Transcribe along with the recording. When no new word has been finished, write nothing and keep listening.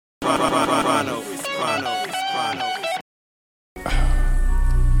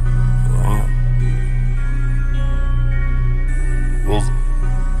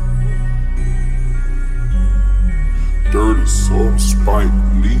Dirty soap, Spike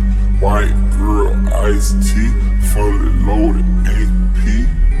Lee, white girl, iced tea, fully loaded AP.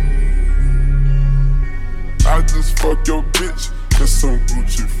 I just fuck your bitch in some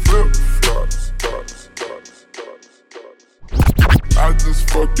Gucci flip flops. I just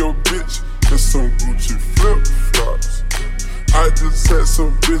fuck your bitch in some Gucci flip flops. I just had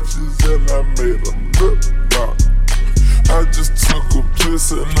some bitches and I made them look lock. I just took a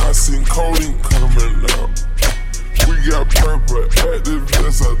piss and I seen codeine coming out. We got purple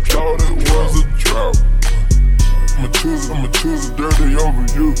activists, I thought it was a drought. I'ma choose it dirty over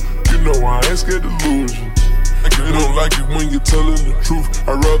you. You know I ain't scared to lose you. They don't like it when you're telling the truth.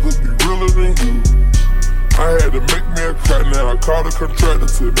 I'd rather be realer than you. I had to make me a cut, now I called a contractor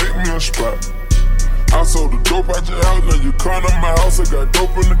to make me a spot. I sold the dope out your house, now you come to my house, I got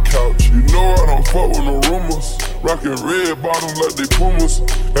dope on the couch. You know I don't fuck with no rumors. Rockin' red bottoms like they Pumas.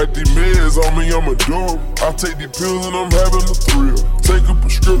 Got these meds on me, I'ma do 'em. I take these pills and I'm having a thrill. Taking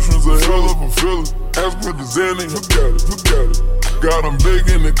prescriptions, a hell of a feeling. Ask for the Xanny, who got it, who got it? Got them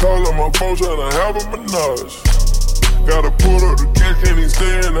begging and calling my phone, tryna have a menage. Gotta pull up the cash, can't even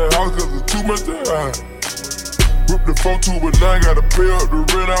stay in the house cause it's too much to hide. Whip the 4-2 but now I gotta pay up the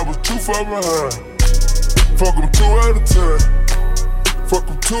rent, I was too far behind. Fuck 'em 2 at a time. Fuck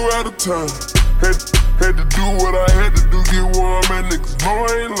 'em 2 at a time. Had to do what I had to do, get where I'm at. Niggas know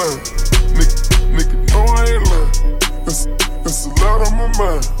I ain't lying. Nigga know I ain't lying. It's a lot on my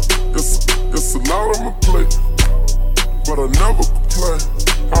mind. It's a lot on my plate. But I never complain.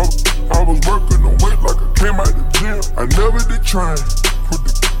 I was working the weight like I came out the gym. I never did train.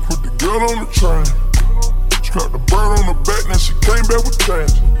 Put the girl on the train. Strapped the bird on the back, now she came back with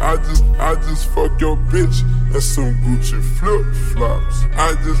change. I just fuck your bitch and some Gucci flip flops.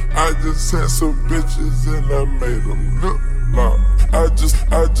 I just had some bitches and I made them look lock. I just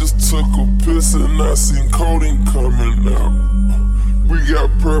took a piss and I seen codeine coming out. We got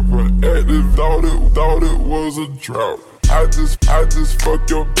purple active, thought it was a drought. I just fuck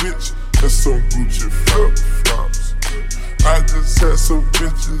your bitch and some Gucci flip flops. I just had some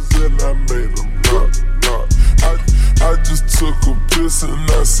bitches and I made them look lock. I just took a piss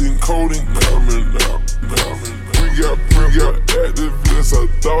and I seen codeine coming out. We got activists, I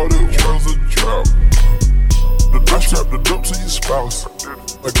thought it was a drought. I strapped the dope to your spouse.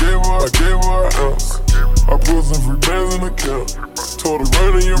 I gave her an ounce. I put some free bands in the account. Told her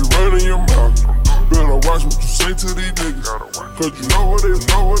run in your mouth. Better watch what you say to these niggas, cause you know what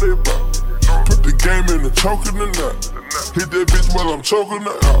they bout. Put the game in the choke in the nut. Hit that bitch while I'm choking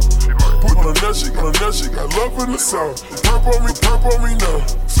her out. Put on a nut, she got love in the south. Perp on me now.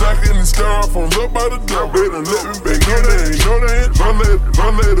 Stacking these styrofoams up by the door. They done let me back, know they ain't. My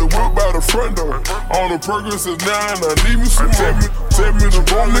lady walk by the front door. All the progress is now and I need me some more. Tell me the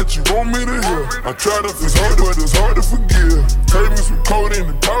wrong that you want me to hear. I try to fix hard, but it's hard to forgive. Take me some codeine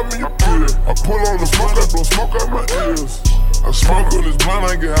and pop me a pill. I pull on the smoke, I blow smoke out my ears. I smoke on this blunt,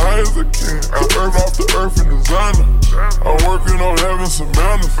 I get high as I can. I earth off the earth and designer. I'm working on having some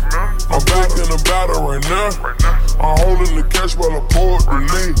manners. I'm back in the battle right now. I'm holding the cash while I pour it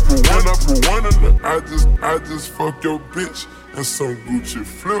grenade. For one in the I just fuck your bitch and some Gucci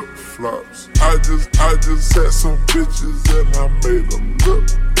flip flops. I just had some bitches and I made them look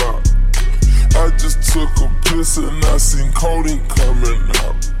lock. I just took a piss and I seen codeine coming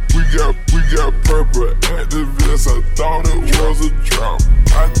out. We got purple activists, I thought it was a drought.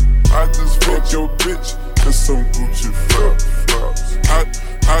 I just fucked your bitch and some Gucci flip flops.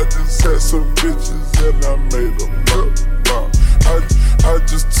 I just had some bitches and I made them look lock. I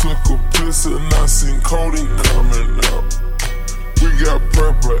just took a piss and I seen codeine coming out. We got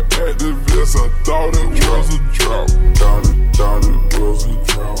purple activists, I thought it was a drought. Thought it was a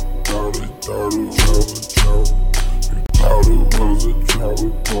drought. Thought it was a drought. Thought it was a drought. We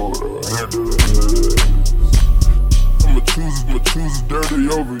poured a hand of the I'ma choose it dirty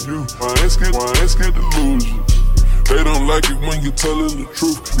over you. I ain't scared to lose you. They don't like it when you're telling the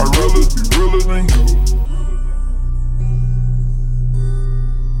truth. I'd rather be realer than you.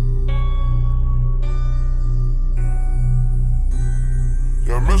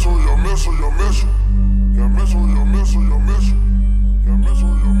 Your missile.